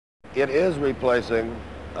It is replacing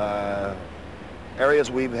areas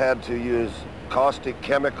we've had to use caustic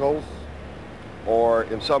chemicals, or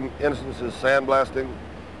in some instances sandblasting.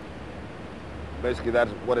 Basically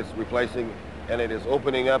that's what it's replacing, and it is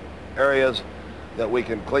opening up areas that we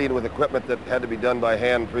can clean with equipment that had to be done by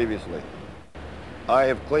hand previously. I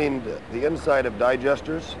have cleaned the inside of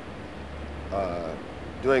digesters,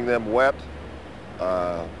 doing them wet.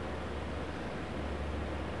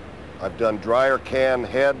 I've done dryer can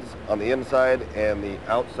heads on the inside and the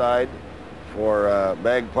outside for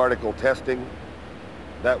mag particle testing.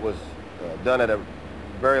 That was done at a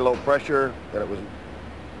very low pressure, and it was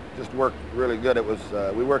just worked really good. It was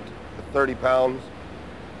we worked at 30 pounds.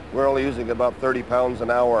 We're only using about 30 pounds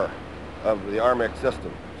an hour of the ARMEX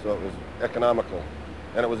system, so it was economical,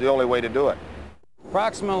 and it was the only way to do it.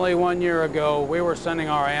 Approximately 1 year ago, we were sending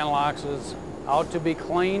our analoxes out to be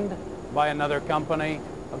cleaned by another company,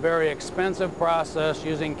 a very expensive process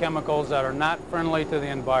using chemicals that are not friendly to the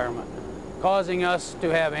environment, causing us to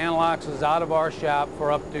have analoxes out of our shop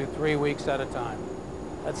for up to 3 weeks at a time.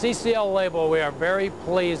 At CCL Label, we are very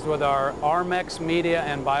pleased with our ARMEX media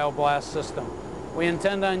and bioblast system. We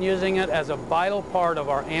intend on using it as a vital part of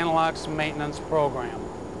our analox maintenance program.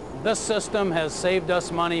 This system has saved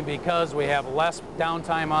us money because we have less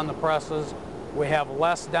downtime on the presses, we have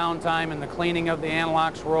less downtime in the cleaning of the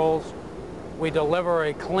analox rolls, we deliver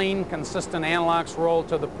a clean, consistent analox roll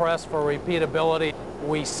to the press for repeatability,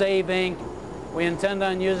 we save ink. We intend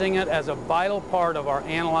on using it as a vital part of our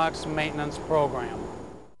analox maintenance program.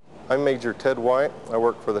 I'm Major Ted White. I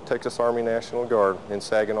work for the Texas Army National Guard in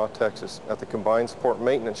Saginaw, Texas at the Combined Support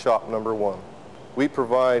Maintenance Shop number 1. We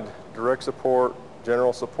provide direct support,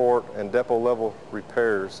 general support, and depot level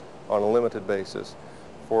repairs on a limited basis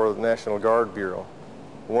for the National Guard Bureau.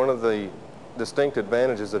 One of the distinct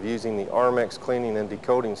advantages of using the ARMEX cleaning and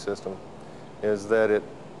decoding system is that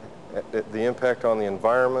the impact on the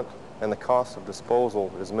environment and the cost of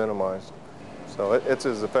disposal is minimized. So it's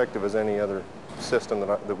as effective as any other system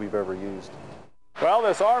that we've ever used. Well,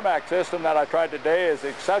 this ARMEX system that I tried today is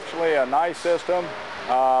exceptionally a nice system.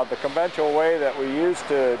 The conventional way that we used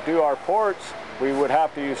to do our ports, we would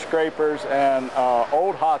have to use scrapers and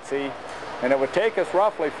old hot seat, and it would take us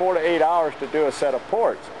roughly 4 to 8 hours to do a set of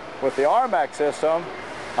ports. With the ARMEX system,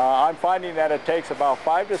 I'm finding that it takes about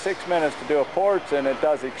 5 to 6 minutes to do a ports, and it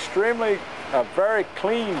does a very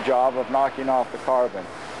clean job of knocking off the carbon.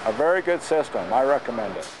 A very good system. I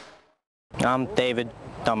recommend it. I'm David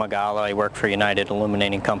Domagala. I work for United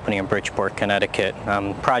Illuminating Company in Bridgeport, Connecticut.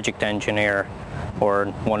 I'm project engineer, or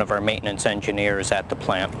one of our maintenance engineers at the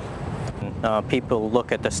plant. People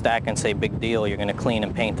look at the stack and say, big deal, you're going to clean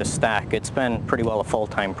and paint the stack. It's been pretty well a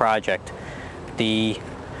full-time project.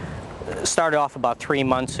 Started off about 3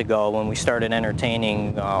 months ago when we started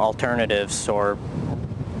entertaining alternatives or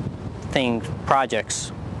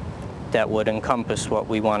projects that would encompass what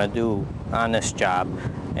we want to do on this job.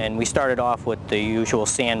 And we started off with the usual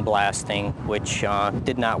sandblasting, which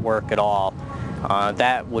did not work at all.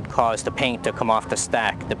 That would cause the paint to come off the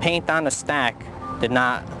stack. The paint on the stack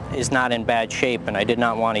is not in bad shape, and I did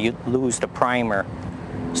not want to lose the primer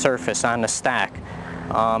surface on the stack.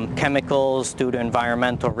 Chemicals, due to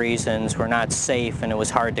environmental reasons, were not safe, and it was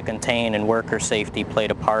hard to contain, and worker safety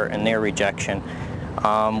played a part in their rejection.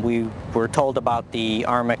 We were told about the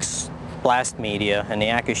ARMEX blast media and the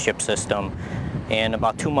AccuShip system, and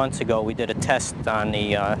about 2 months ago we did a test on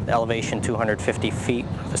the elevation 250 feet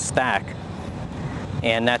of the stack,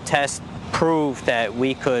 and that test proved that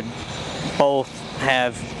we could both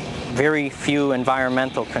have very few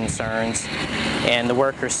environmental concerns, and the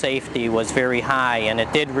worker safety was very high, and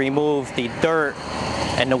it did remove the dirt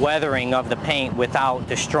and the weathering of the paint without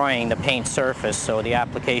destroying the paint surface, so the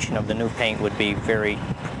application of the new paint would be very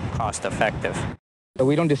cost effective.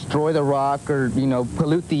 We don't destroy the rock or,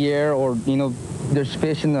 pollute the air, or, there's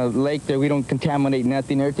fish in the lake there. We don't contaminate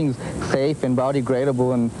nothing. Everything's safe and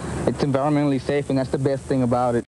biodegradable, and it's environmentally safe, and that's the best thing about it.